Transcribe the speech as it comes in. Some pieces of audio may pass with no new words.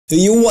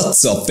Yo,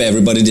 what's up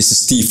everybody, this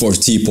is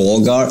T4T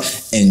POLGAR,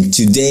 and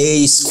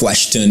today's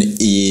question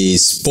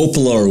is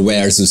popular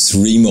versus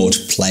remote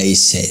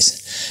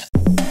places.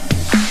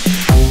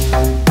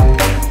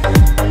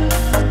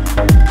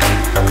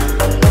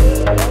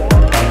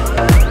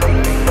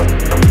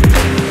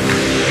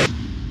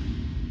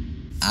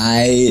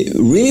 I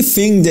really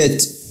think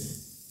that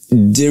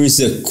there is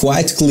a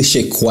quite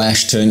cliche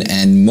question,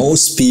 and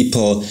most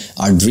people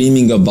are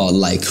dreaming about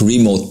like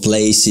remote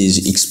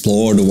places,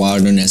 explore the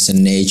wilderness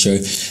and nature,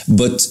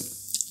 but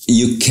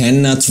you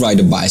cannot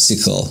ride a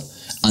bicycle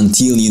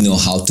until you know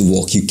how to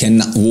walk. You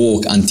cannot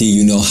walk until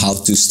you know how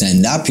to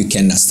stand up. You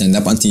cannot stand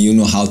up until you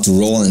know how to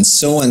roll, and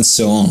so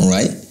on,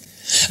 right?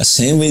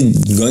 Same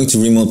with going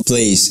to remote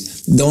place.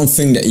 Don't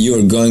think that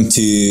you're going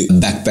to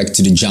backpack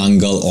to the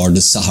jungle or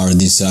the Sahara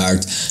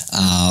Desert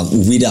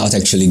without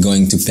actually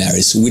going to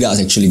Paris,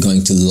 without actually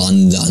going to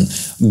London,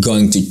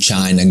 going to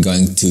China,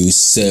 going to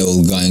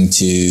Seoul, going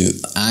to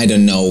I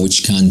don't know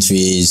which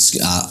countries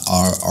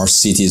or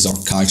cities or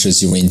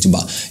cultures you're into,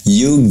 but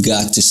you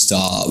got to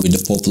start with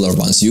the popular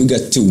ones. You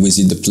got to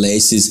visit the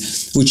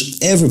places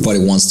which everybody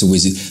wants to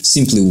visit.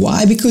 Simply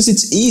why? Because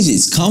it's easy,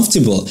 it's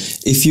comfortable.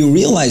 If you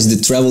realize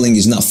that traveling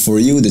is not for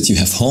you, that you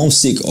have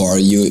homesick, or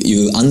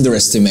you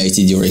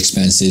underestimated your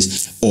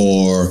expenses,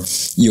 or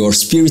your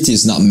spirit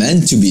is not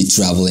meant to be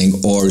traveling,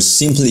 or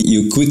simply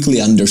you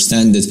quickly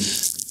understand that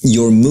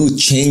your mood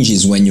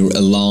changes when you're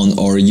alone,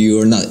 or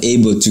you're not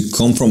able to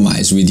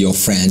compromise with your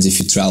friends if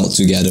you travel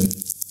together,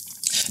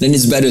 then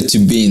it's better to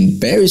be in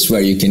Paris,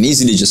 where you can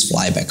easily just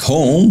fly back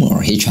home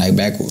or hitchhike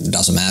back, it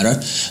doesn't matter,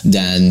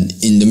 than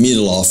in the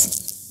middle of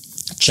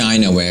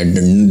China, where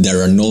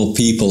there are no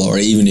people, or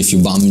even if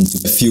you bump into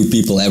a few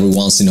people every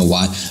once in a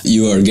while,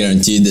 you are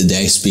guaranteed that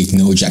they speak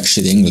no jack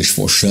shit English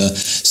for sure.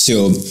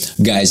 So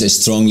guys, I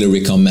strongly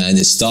recommend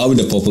it. Start with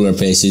the popular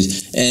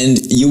places, and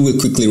you will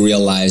quickly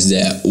realize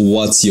that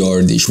what's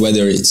your dish,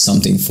 whether it's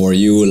something for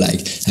you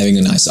like having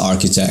a nice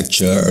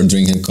architecture, or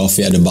drinking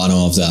coffee at the bottom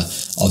of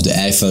the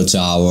Eiffel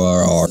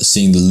Tower, or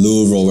seeing the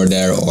Louvre over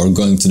there, or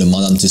going to the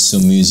Madame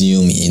Tussauds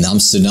Museum in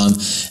Amsterdam.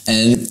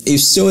 And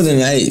if so, then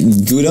hey,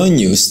 good on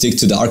you. Stick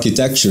to the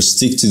architecture,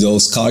 stick to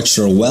those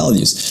cultural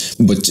values.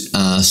 But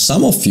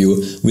some of you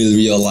will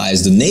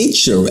realize the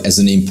nature as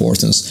an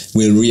importance,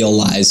 will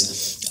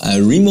realize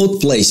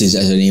remote places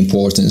as an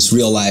importance,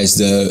 realize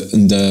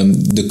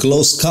the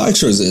close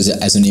cultures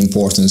as an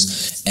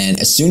importance. And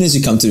as soon as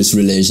you come to this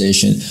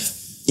realization,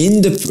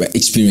 in the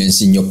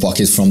experience in your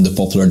pocket from the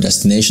popular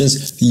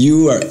destinations,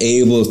 you are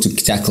able to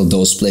tackle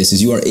those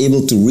places. You are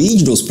able to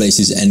reach those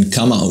places and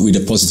come out with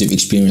a positive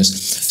experience.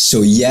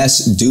 So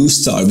yes, do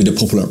start with a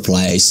popular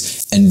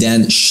place, and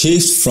then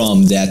shift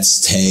from that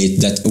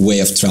state, that way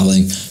of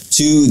traveling,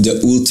 to the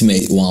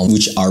ultimate one,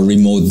 which are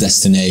remote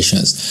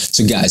destinations.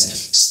 So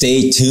guys,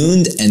 stay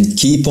tuned and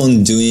keep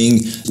on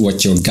doing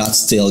what your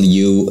guts tell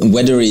you,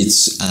 whether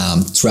it's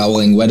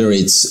traveling, whether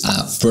it's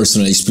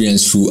personal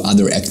experience through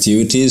other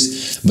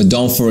activities. But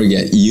don't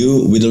forget,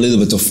 you, with a little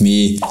bit of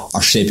me,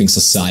 are shaping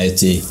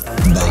society.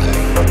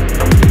 Bye.